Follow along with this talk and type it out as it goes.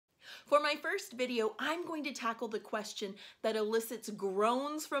For my first video, I'm going to tackle the question that elicits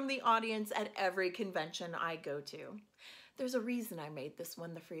groans from the audience at every convention I go to. There's a reason I made this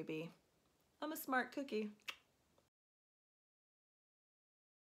one the freebie. I'm a smart cookie.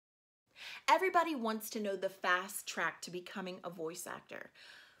 Everybody wants to know the fast track to becoming a voice actor.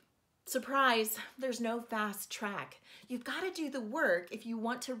 Surprise, there's no fast track. You've got to do the work if you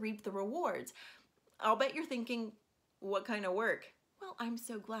want to reap the rewards. I'll bet you're thinking, what kind of work? Well, I'm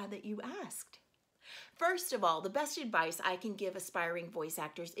so glad that you asked. First of all, the best advice I can give aspiring voice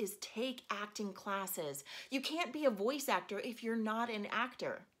actors is take acting classes. You can't be a voice actor if you're not an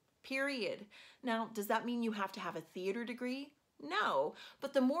actor, period. Now, does that mean you have to have a theater degree? No,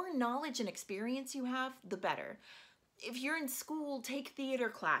 but the more knowledge and experience you have, the better. If you're in school, take theater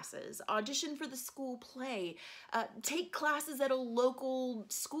classes, audition for the school play, take classes at a local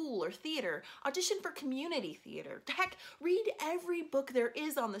school or theater, audition for community theater. Heck, read every book there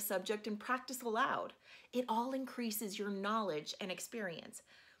is on the subject and practice aloud. It all increases your knowledge and experience.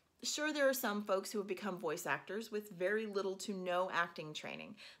 Sure, there are some folks who have become voice actors with very little to no acting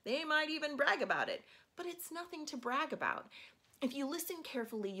training. They might even brag about it, but it's nothing to brag about. If you listen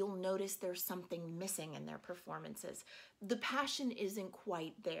carefully, you'll notice there's something missing in their performances. The passion isn't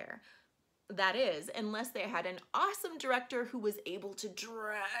quite there. That is, unless they had an awesome director who was able to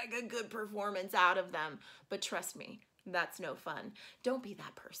drag a good performance out of them. But trust me, that's no fun. Don't be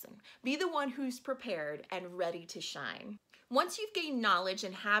that person. Be the one who's prepared and ready to shine. Once you've gained knowledge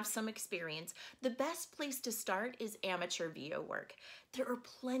and have some experience, the best place to start is amateur VO work. There are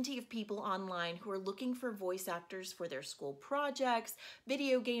plenty of people online who are looking for voice actors for their school projects,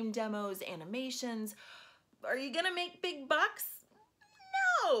 video game demos, animations. Are you gonna make big bucks?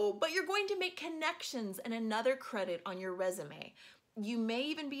 No, but you're going to make connections and another credit on your resume. You may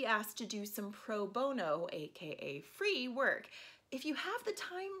even be asked to do some pro bono, aka free work. If you have the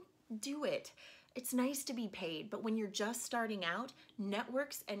time, do it. It's nice to be paid, but when you're just starting out,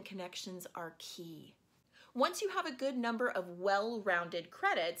 networks and connections are key. Once you have a good number of well-rounded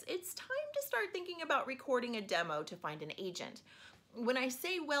credits, it's time to start thinking about recording a demo to find an agent. When I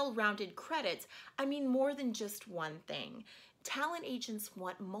say well-rounded credits, I mean more than just one thing. Talent agents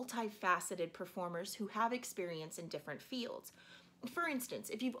want multifaceted performers who have experience in different fields. For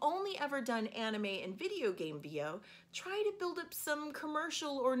instance, if you've only ever done anime and video game VO, try to build up some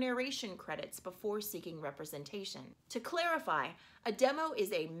commercial or narration credits before seeking representation. To clarify, a demo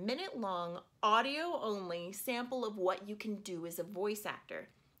is a minute-long, audio-only sample of what you can do as a voice actor.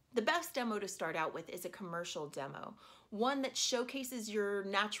 The best demo to start out with is a commercial demo, one that showcases your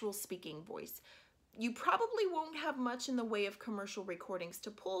natural speaking voice. You probably won't have much in the way of commercial recordings to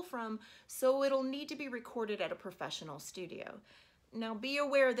pull from, so it'll need to be recorded at a professional studio. Now be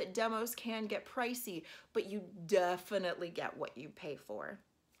aware that demos can get pricey, but you definitely get what you pay for.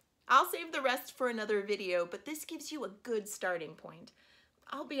 I'll save the rest for another video, but this gives you a good starting point.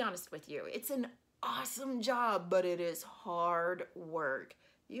 I'll be honest with you, it's an awesome job, but it is hard work.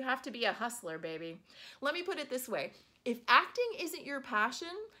 You have to be a hustler, baby. Let me put it this way. If acting isn't your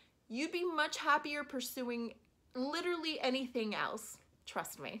passion, you'd be much happier pursuing literally anything else.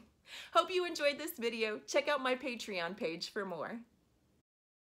 Trust me. Hope you enjoyed this video. Check out my Patreon page for more.